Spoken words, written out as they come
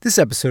This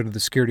episode of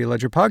the Security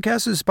Ledger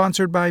podcast is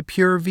sponsored by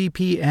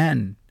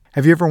PureVPN.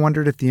 Have you ever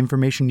wondered if the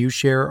information you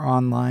share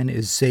online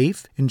is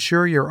safe?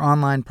 Ensure your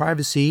online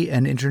privacy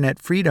and internet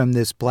freedom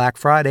this Black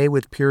Friday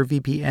with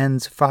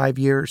PureVPN's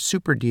 5-year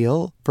super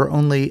deal for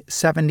only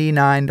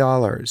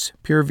 $79.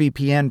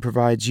 PureVPN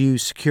provides you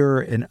secure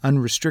and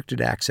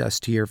unrestricted access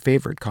to your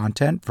favorite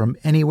content from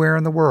anywhere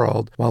in the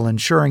world while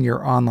ensuring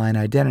your online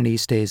identity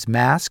stays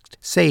masked,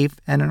 safe,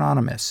 and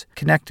anonymous.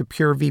 Connect to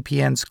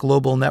PureVPN's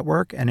global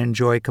network and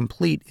enjoy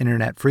complete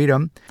internet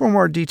freedom. For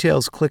more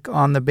details, click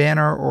on the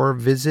banner or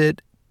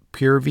visit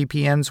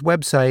PureVPN's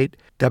website,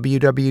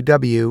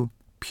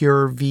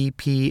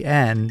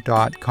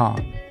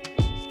 www.purevpn.com.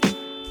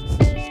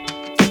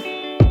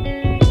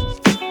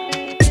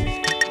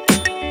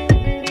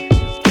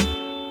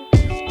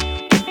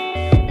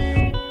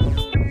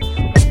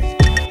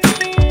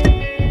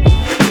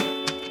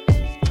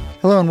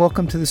 Hello and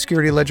welcome to the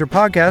Security Ledger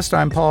podcast.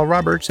 I'm Paul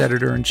Roberts,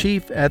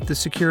 editor-in-chief at the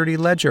Security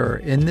Ledger.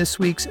 In this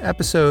week's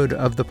episode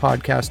of the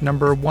podcast,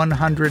 number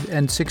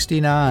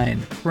 169,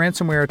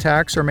 ransomware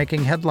attacks are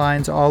making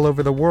headlines all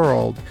over the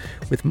world,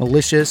 with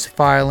malicious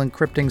file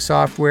encrypting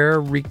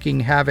software wreaking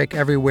havoc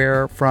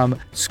everywhere from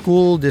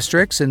school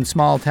districts in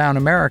small-town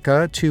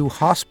America to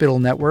hospital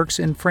networks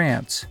in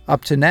France.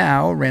 Up to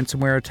now,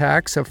 ransomware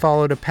attacks have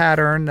followed a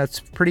pattern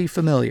that's pretty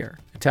familiar.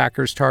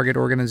 Attackers target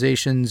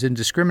organizations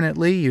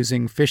indiscriminately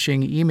using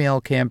phishing email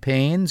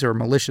campaigns or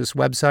malicious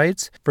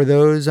websites. For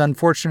those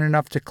unfortunate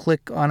enough to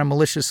click on a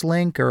malicious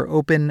link or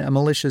open a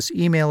malicious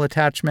email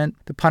attachment,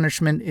 the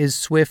punishment is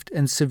swift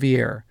and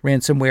severe.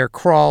 Ransomware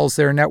crawls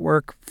their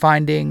network,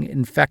 finding,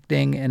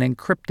 infecting, and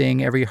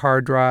encrypting every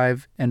hard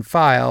drive and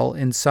file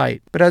in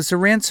sight. But as the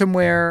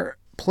ransomware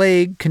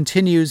plague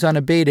continues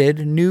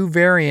unabated, new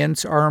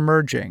variants are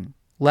emerging,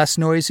 less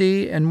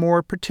noisy and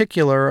more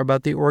particular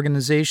about the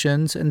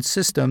organizations and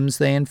systems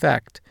they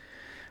infect.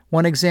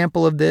 One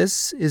example of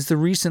this is the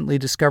recently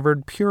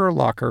discovered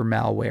PureLocker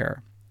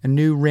malware, a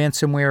new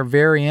ransomware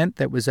variant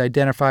that was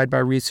identified by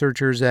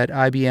researchers at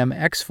IBM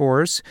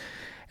X-Force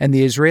and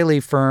the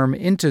Israeli firm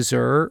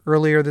Intezer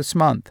earlier this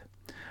month.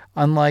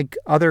 Unlike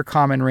other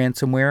common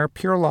ransomware,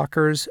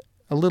 PureLocker's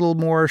a little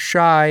more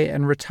shy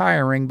and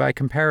retiring by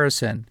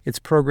comparison. It's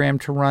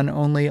programmed to run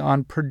only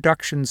on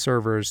production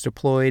servers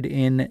deployed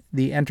in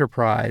the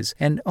enterprise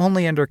and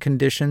only under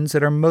conditions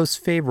that are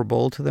most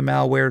favorable to the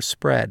malware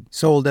spread.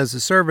 Sold as a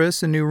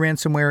service, the new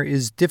ransomware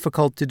is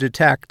difficult to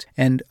detect,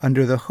 and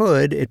under the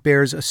hood, it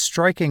bears a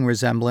striking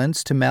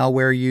resemblance to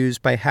malware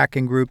used by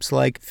hacking groups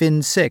like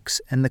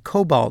Fin6 and the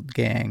Cobalt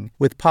Gang,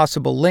 with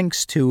possible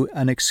links to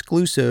an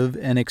exclusive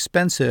and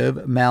expensive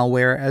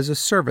malware as a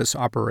service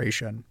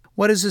operation.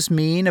 What does this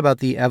mean about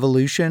the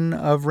evolution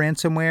of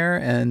ransomware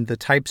and the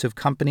types of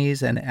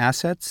companies and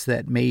assets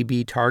that may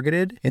be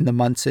targeted in the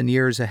months and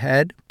years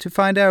ahead? To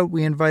find out,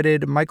 we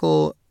invited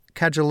Michael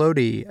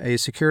Cagialotti, a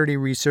security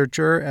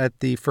researcher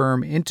at the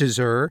firm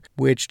Intezer,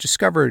 which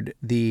discovered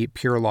the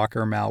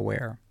PureLocker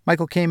malware.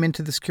 Michael came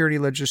into the Security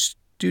Ledger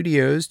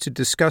studios to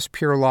discuss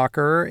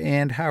PureLocker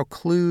and how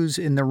clues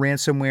in the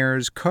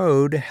ransomware's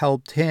code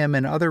helped him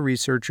and other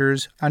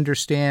researchers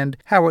understand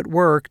how it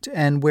worked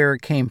and where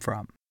it came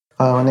from.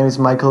 My name is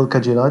Michael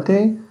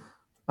Cagialotti.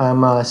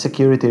 I'm a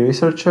security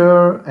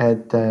researcher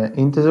at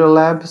Intezer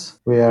Labs.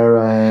 We are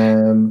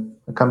a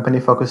company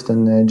focused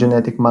on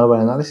genetic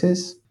malware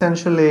analysis.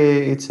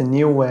 Essentially, it's a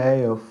new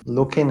way of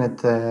looking at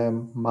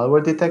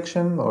malware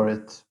detection or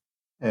at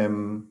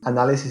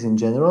analysis in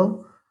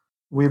general.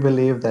 We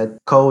believe that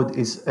code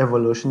is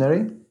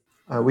evolutionary.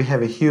 We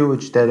have a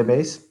huge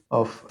database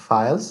of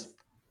files,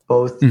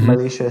 both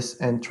malicious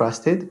and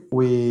trusted.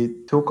 We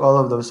took all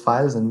of those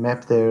files and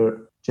mapped their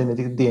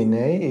genetic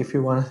DNA, if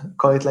you want to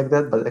call it like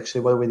that. But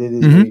actually what we did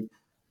is we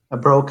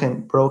broke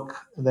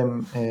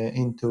them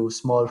into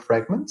small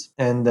fragments,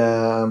 and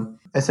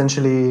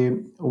essentially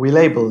we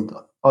labeled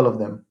all of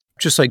them.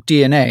 Just like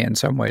DNA in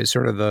some ways,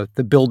 sort of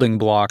the building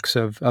blocks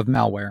of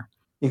malware.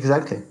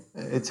 Exactly.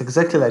 It's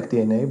exactly like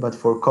DNA, but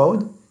for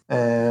code.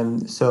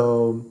 And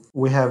so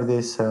we have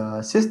this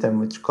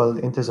system which is called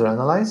Intezer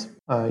Analyze.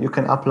 You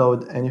can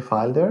upload any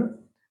file there.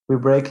 We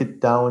break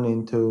it down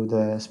into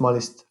the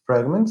smallest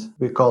fragments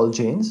we call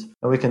genes,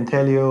 and we can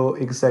tell you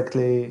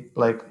exactly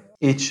like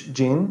each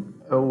gene,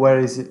 where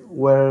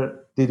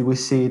did we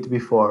see it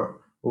before,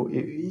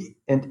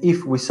 and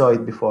if we saw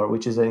it before,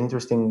 which is an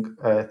interesting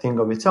thing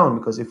of its own,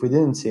 because if we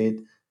didn't see it,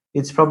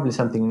 it's probably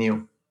something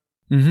new.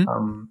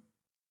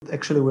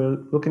 Actually, we're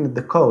looking at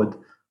the code.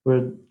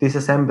 We're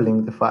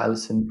disassembling the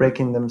files and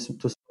breaking them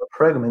to small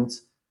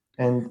fragments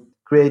and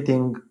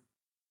creating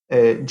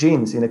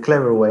genes in a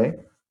clever way.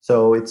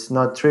 So it's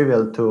not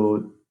trivial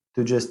to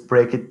just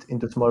break it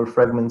into smaller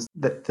fragments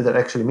that are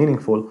actually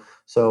meaningful.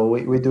 So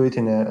we do it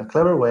in a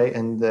clever way,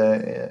 and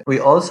we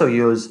also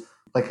use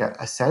like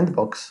a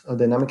sandbox, a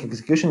dynamic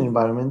execution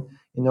environment,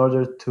 in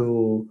order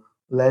to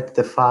let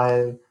the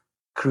file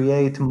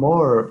create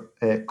more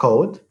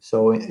code.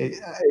 So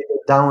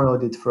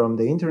download it from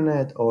the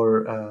internet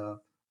or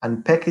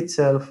unpack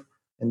itself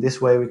And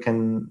this way we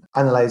can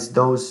analyze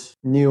those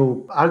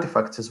new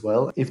artifacts as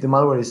well. If the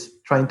malware is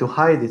trying to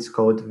hide its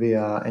code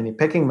via any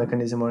packing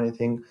mechanism or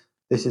anything,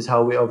 this is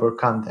how we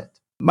overcome that.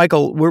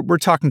 Michael, we're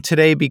talking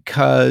today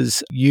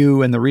because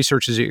you and the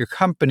researchers at your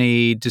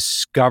company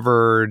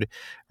discovered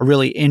a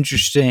really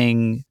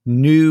interesting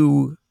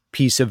new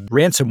piece of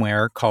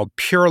ransomware called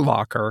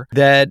PureLocker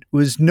that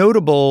was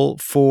notable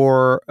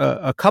for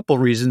a couple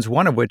reasons,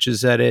 one of which is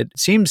that it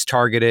seems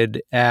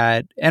targeted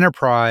at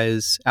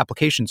enterprise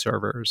application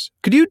servers.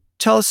 Could you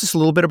tell us just a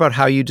little bit about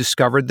how you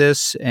discovered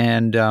this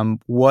and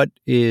what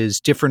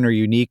is different or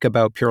unique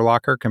about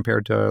PureLocker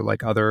compared to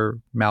like other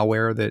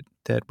malware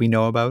that we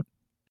know about?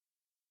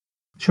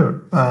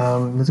 Sure,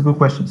 that's a good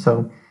question.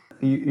 So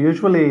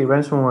usually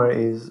ransomware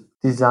is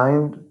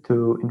designed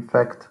to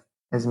infect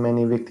as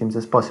many victims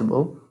as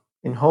possible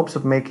in hopes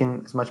of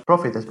making as much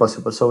profit as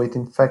possible. So it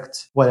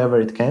infects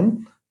whatever it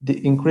can,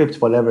 encrypts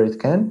whatever it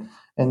can,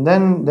 and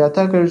then the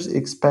attackers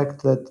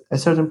expect that a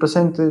certain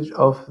percentage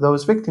of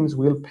those victims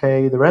will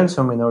pay the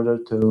ransom in order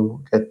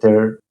to get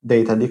their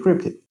data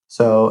decrypted.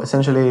 So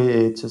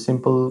essentially, it's a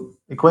simple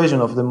equation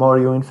of the more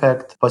you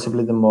infect,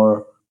 possibly the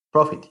more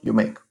profit you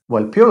make.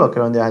 While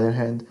PureLocker, on the other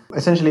hand,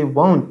 essentially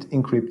won't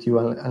encrypt you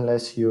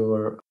unless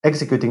you're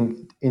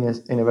executing in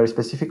a very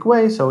specific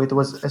way. So it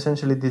was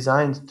essentially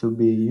designed to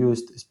be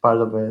used as part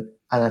of an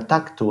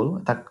attack tool,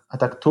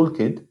 attack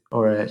toolkit,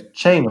 or a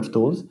chain of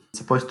tools. It's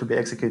supposed to be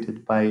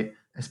executed by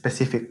a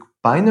specific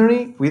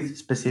binary with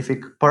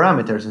specific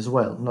parameters as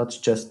well. Not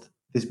just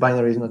this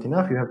binary is not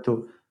enough, you have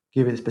to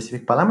give it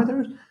specific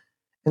parameters.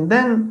 And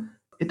then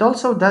it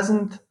also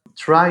doesn't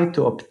try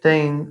to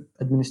obtain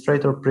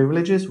administrator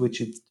privileges,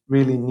 which it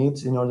really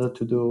needs in order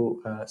to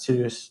do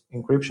serious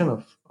encryption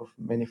of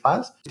many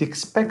files. It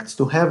expects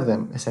to have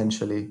them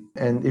essentially.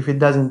 And if it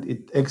doesn't,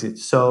 it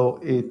exits. So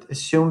it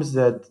assumes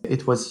that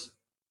it was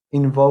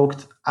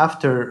invoked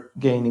after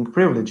gaining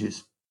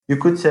privileges. You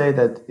could say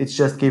that it's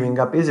just giving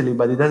up easily,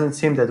 but it doesn't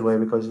seem that way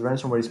because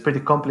ransomware is pretty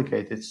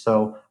complicated.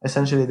 So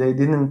essentially, they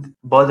didn't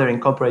bother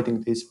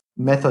incorporating this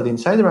method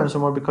inside the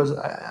ransomware because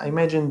I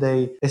imagine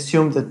they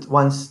assumed that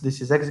once this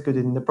is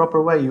executed in the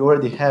proper way, you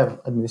already have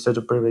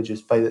administrator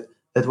privileges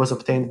that was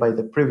obtained by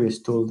the previous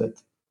tool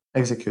that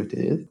executed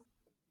it.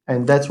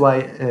 And that's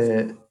why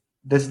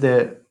that's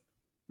the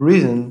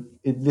reason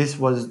this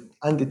was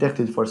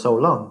undetected for so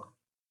long,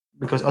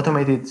 because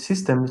automated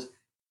systems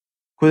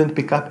couldn't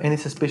pick up any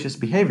suspicious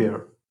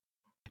behavior.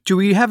 Do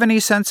we have any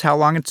sense how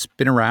long it's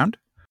been around?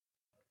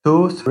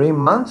 2-3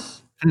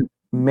 months,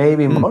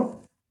 maybe more.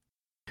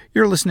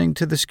 You're listening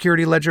to the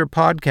Security Ledger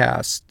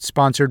podcast,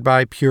 sponsored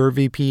by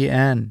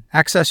PureVPN.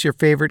 Access your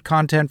favorite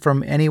content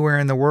from anywhere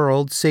in the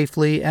world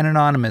safely and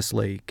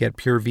anonymously. Get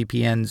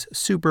PureVPN's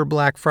Super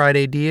Black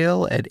Friday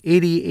deal at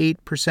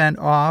 88%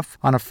 off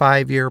on a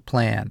 5-year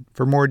plan.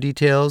 For more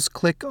details,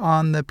 click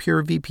on the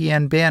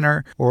PureVPN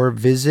banner or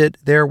visit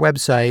their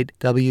website,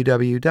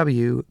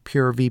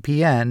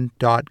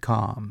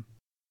 www.purevpn.com.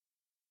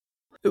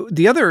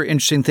 The other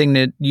interesting thing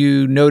that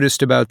you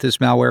noticed about this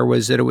malware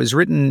was that it was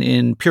written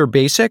in Pure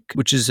Basic,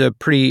 which is a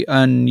pretty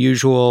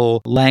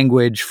unusual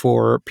language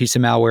for a piece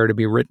of malware to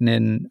be written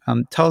in.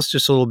 Tell us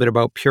just a little bit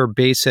about Pure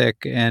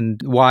Basic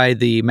and why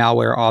the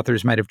malware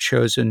authors might have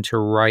chosen to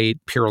write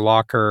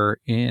PureLocker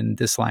in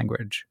this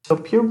language. So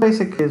Pure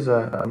Basic is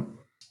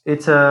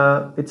it's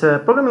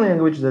a programming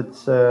language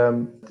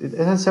that it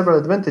has several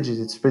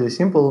advantages. It's pretty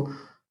simple.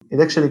 It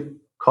actually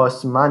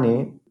costs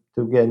money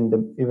to get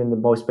even the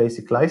most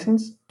basic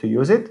license to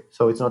use it.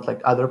 So it's not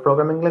like other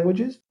programming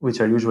languages,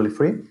 which are usually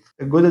free.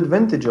 A good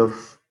advantage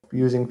of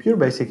using Pure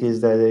Basic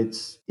is that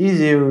it's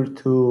easier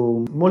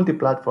to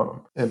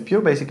multi-platform.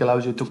 Pure Basic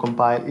allows you to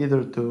compile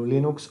either to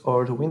Linux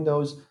or to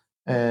Windows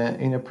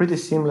in a pretty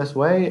seamless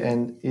way,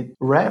 and it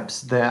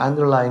wraps the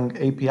underlying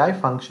API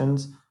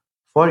functions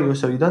for you,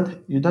 so you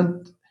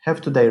don't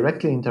have to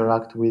directly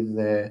interact with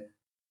the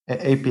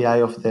API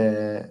of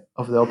the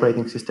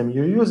operating system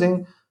you're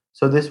using.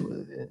 So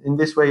in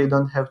this way, you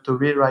don't have to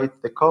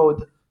rewrite the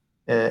code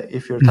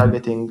if you're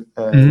targeting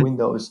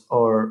Windows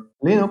or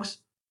Linux,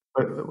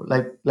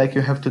 like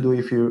you have to do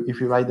if you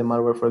write the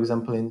malware, for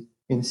example,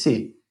 in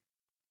C.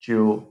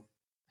 You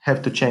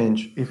have to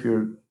change if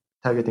you're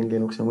targeting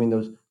Linux and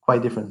Windows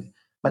quite differently.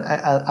 But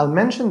I'll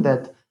mention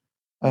that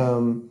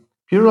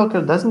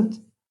PureLocker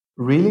doesn't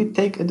really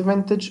take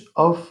advantage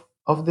of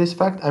this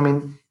fact. I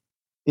mean,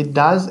 it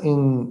does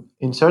in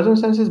certain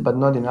senses, but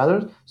not in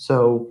others.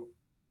 So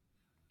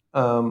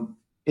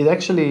it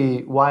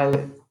actually, while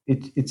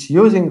it's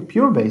using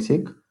Pure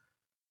Basic,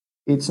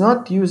 it's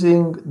not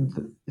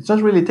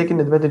really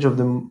taking advantage of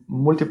the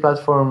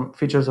multi-platform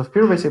features of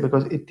Pure Basic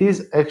because it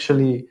is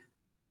actually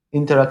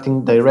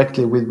interacting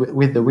directly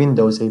with the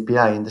Windows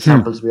API in the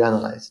samples we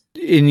analyzed.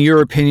 In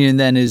your opinion,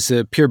 then, is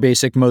Pure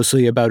Basic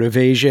mostly about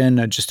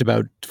evasion, just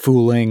about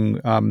fooling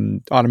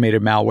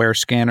automated malware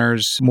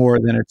scanners, more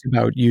than it's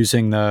about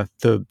using the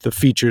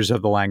features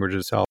of the language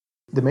itself?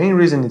 The main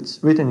reason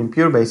it's written in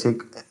Pure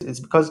Basic is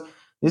because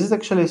this is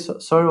actually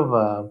sort of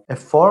a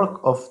fork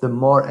of the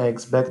more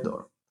eggs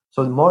backdoor.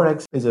 So the more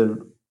eggs is a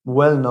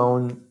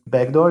well-known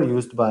backdoor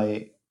used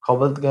by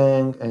Cobalt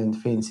Gang and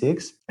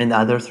Fin6 and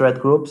other threat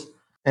groups.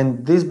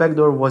 And this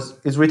backdoor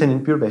is written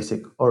in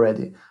PureBasic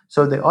already.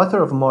 So the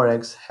author of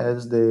Morex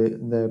has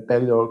the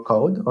backdoor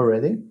code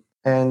already,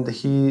 and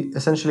he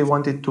essentially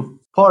wanted to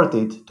port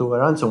it to a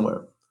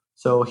ransomware.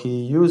 So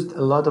he used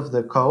a lot of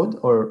the code,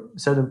 or a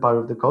certain part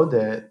of the code,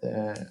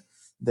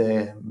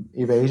 the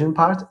evasion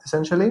part,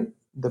 essentially,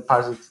 the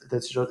part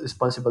that's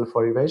responsible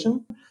for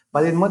evasion,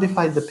 but it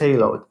modified the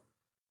payload.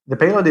 The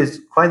payload is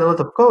quite a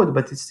lot of code,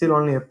 but it's still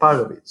only a part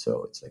of it.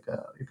 So it's like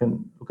you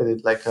can look at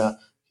it like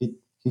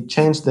he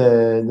changed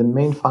the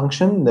main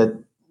function, that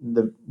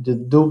the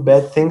do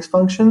bad things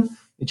function.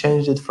 He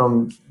changed it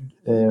from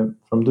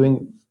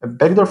doing a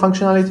backdoor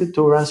functionality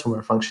to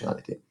ransomware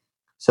functionality.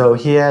 So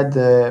he had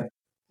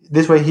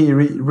this way he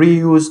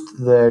reused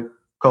the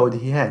code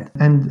he had,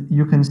 and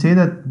you can see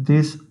that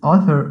this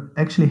author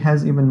actually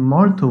has even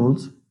more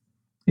tools.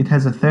 It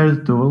has a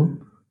third tool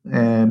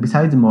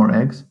besides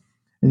Morex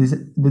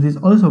that is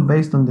also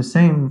based on the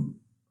same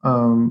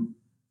um,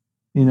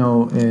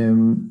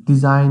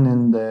 design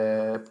and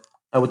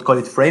I would call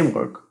it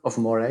framework of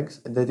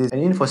Morex. That is an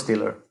info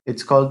stealer.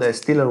 It's called a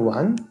Stealer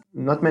One.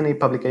 Not many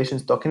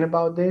publications talking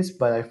about this,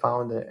 but I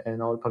found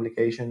an old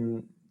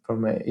publication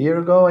from a year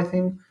ago, I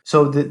think.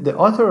 So the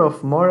author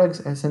of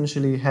Morex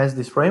essentially has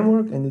this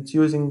framework, and it's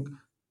using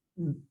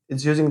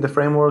the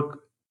framework.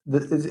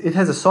 It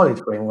has a solid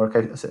framework,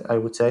 I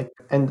would say,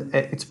 and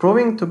it's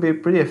proving to be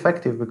pretty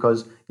effective,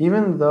 because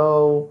even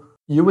though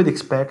you would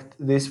expect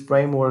this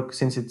framework,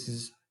 since it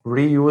is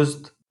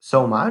reused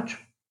so much,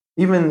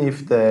 even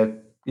if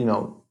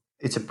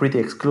it's a pretty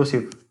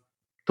exclusive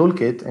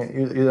toolkit,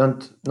 you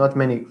don't, not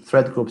many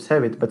threat groups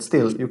have it, but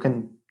still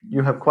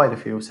you have quite a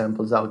few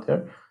samples out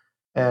there.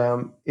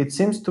 It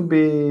seems to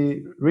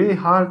be really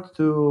hard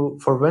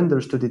for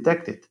vendors to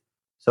detect it.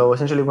 So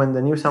essentially, when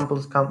new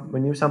samples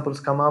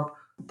come up,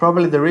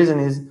 probably the reason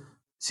is,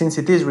 since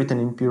it is written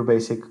in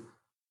PureBasic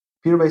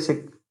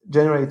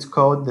generates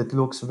code that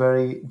looks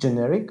very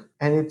generic,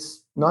 and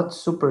it's not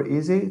super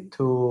easy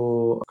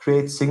to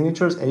create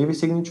signatures, AV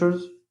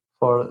signatures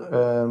for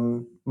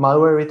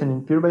malware written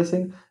in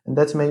PureBasic, and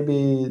that's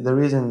maybe the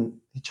reason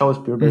he chose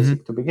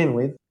PureBasic to begin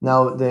with.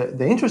 Now,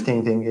 the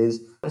interesting thing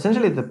is,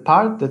 essentially, the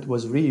part that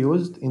was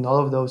reused in all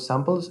of those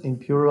samples in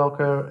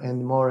PureLocker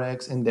and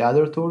Morex and the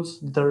other tools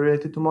that are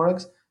related to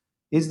Morex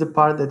is the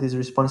part that is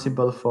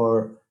responsible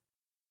for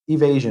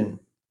evasion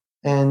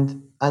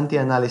and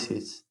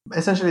anti-analysis.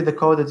 Essentially, the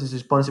code that is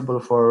responsible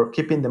for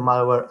keeping the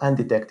malware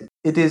undetected.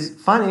 It is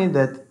funny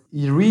that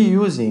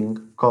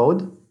reusing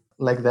code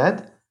like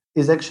that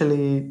is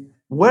actually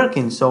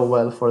working so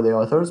well for the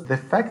authors. The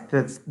fact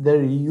that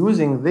they're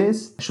using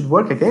this should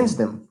work against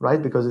them,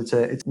 right? Because it's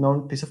a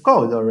known piece of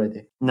code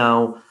already.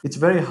 Now, it's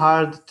very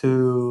hard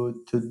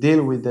to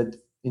deal with that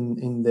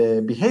in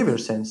the behavior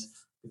sense,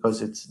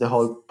 because it's the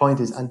whole point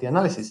is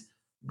anti-analysis.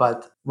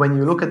 But when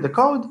you look at the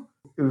code,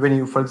 when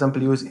you, for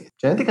example, use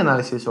genetic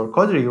analysis or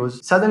code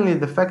reuse, suddenly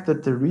the fact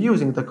that they're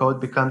reusing the code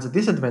becomes a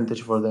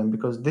disadvantage for them,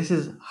 because this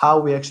is how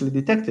we actually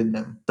detected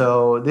them.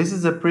 So this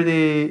is a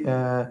pretty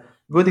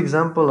good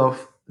example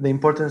of the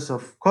importance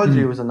of code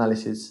reuse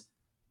analysis,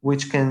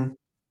 which can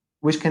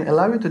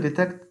allow you to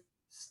detect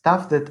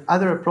stuff that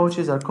other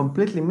approaches are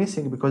completely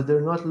missing, because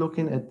they're not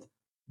looking at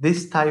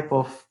this type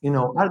of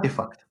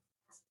artifact.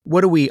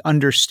 What do we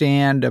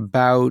understand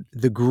about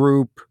the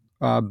group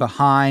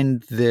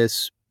behind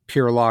this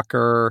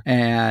PureLocker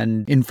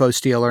and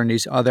InfoStealer and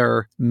these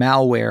other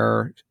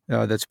malware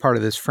that's part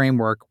of this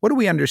framework? What do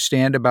we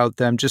understand about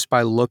them just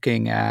by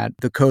looking at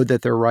the code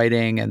that they're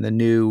writing and the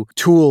new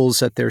tools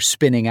that they're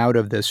spinning out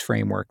of this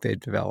framework they've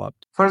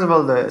developed? First of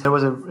all, there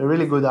was a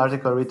really good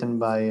article written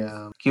by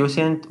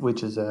Qcient,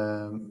 which is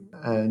a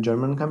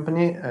German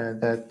company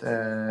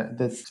that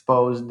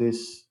exposed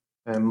this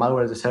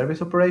malware as a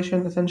service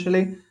operation,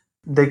 essentially.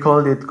 They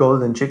called it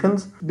golden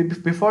chickens.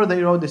 Before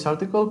they wrote this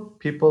article,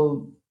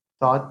 people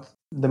thought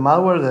the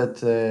malware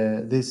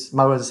that this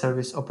malware as a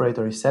service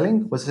operator is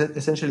selling was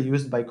essentially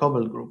used by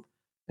Cobalt Group.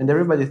 And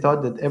everybody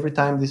thought that every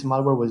time this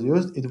malware was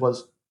used,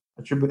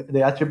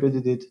 they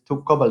attributed it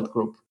to Cobalt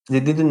Group. They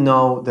didn't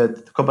know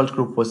that Cobalt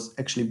Group was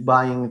actually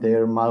buying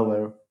their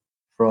malware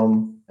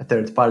from a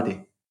third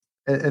party.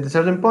 At a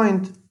certain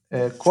point,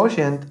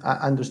 Quotient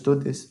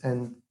understood this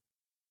and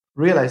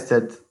realized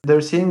that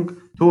they're seeing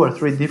two or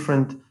three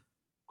different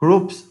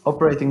groups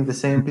operating the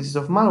same pieces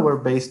of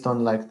malware based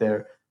on like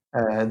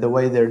the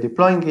way they're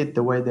deploying it,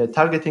 the way they're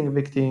targeting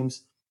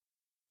victims,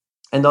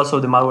 and also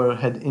the malware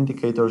had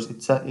indicators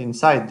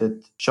inside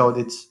that showed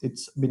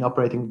it's been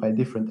operating by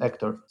different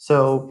actors.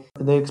 So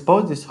they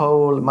exposed this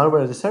whole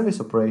malware as a service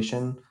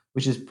operation,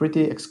 which is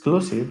pretty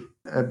exclusive.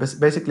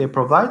 Basically, a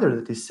provider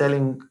that is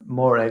selling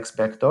more X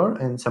Vector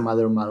and some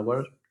other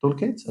malware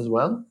toolkits as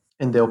well.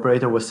 And the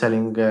operator was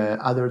selling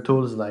other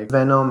tools like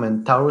Venom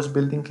and Taurus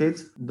building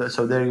kits.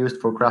 So they're used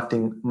for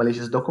crafting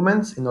malicious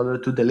documents in order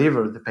to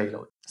deliver the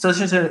payload. So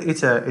essentially,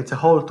 it's a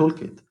whole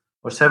toolkit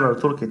or several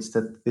toolkits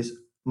that this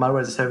malware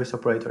as a service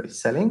operator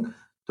is selling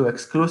to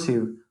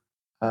exclusive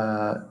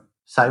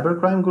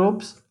cybercrime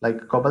groups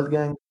like Cobalt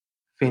Gang,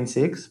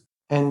 Fin6,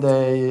 and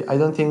I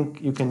don't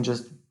think you can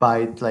just buy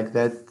it like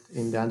that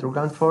in the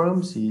underground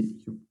forums.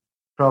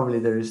 Probably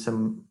there is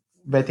some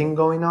vetting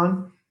going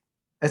on.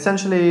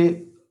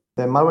 Essentially,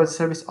 the malware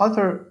service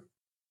author,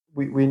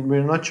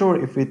 we're not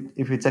sure if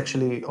it's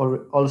actually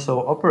also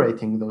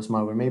operating those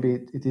malware. Maybe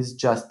it is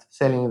just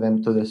selling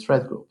them to the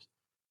threat groups.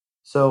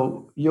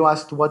 So you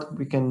asked what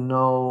we can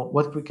know,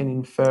 what we can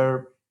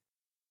infer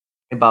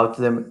about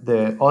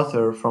the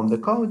author from the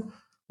code.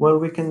 Well,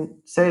 we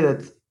can say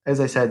that, as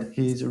I said,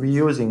 he's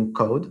reusing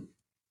code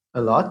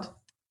a lot,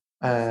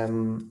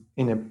 in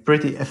a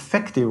pretty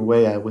effective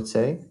way, I would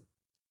say,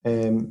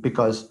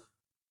 because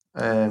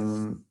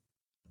um,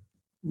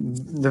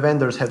 the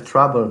vendors have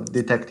trouble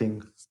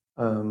detecting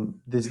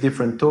these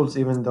different tools,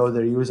 even though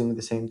they're using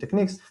the same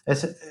techniques.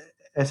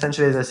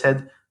 Essentially, as I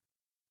said,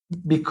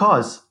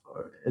 because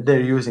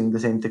they're using the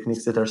same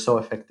techniques that are so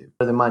effective.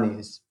 Where the money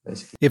is,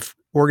 basically. If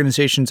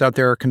organizations out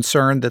there are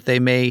concerned that they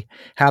may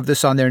have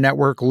this on their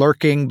network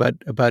lurking but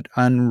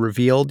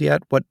unrevealed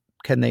yet, what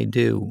can they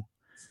do?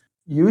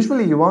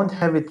 Usually, you won't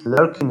have it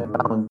lurking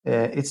around.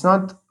 It's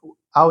not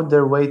out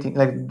there waiting.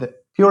 Like the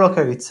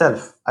PureLocker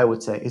itself, I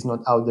would say, is not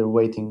out there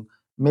waiting.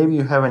 Maybe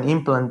you have an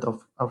implant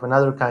of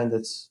another kind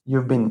that's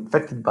you've been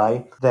infected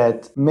by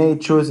that may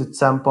choose at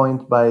some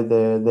point by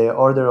the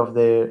order of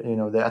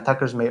the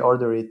attackers may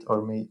order it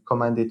or may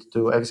command it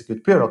to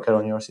execute PureLocker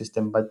on your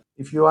system. But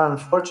if you are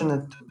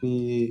unfortunate to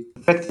be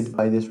affected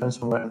by this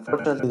ransomware,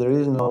 unfortunately there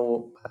is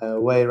no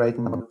way right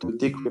now to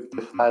decrypt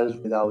the files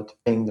without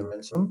paying the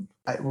ransom.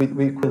 We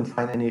couldn't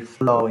find any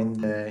flaw in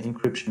the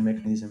encryption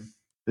mechanism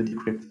to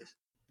decrypt this.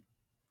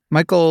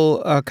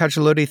 Michael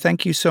Kajilotti,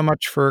 thank you so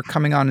much for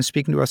coming on and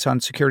speaking to us on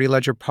Security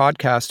Ledger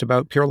podcast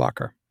about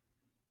PureLocker.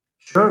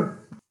 Sure.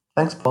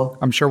 Thanks, Paul.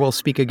 I'm sure we'll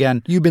speak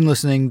again. You've been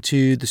listening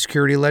to the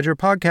Security Ledger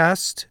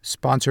podcast,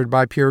 sponsored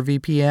by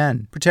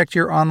PureVPN. Protect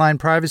your online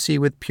privacy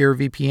with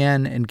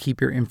PureVPN and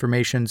keep your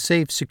information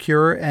safe,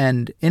 secure,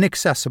 and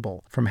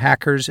inaccessible from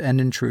hackers and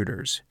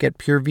intruders. Get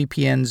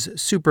PureVPN's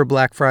Super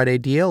Black Friday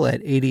deal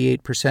at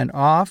 88%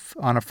 off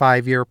on a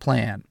 5-year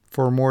plan.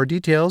 For more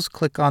details,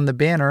 click on the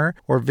banner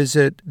or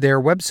visit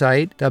their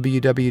website,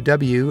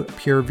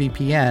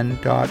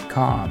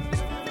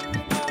 www.purevpn.com.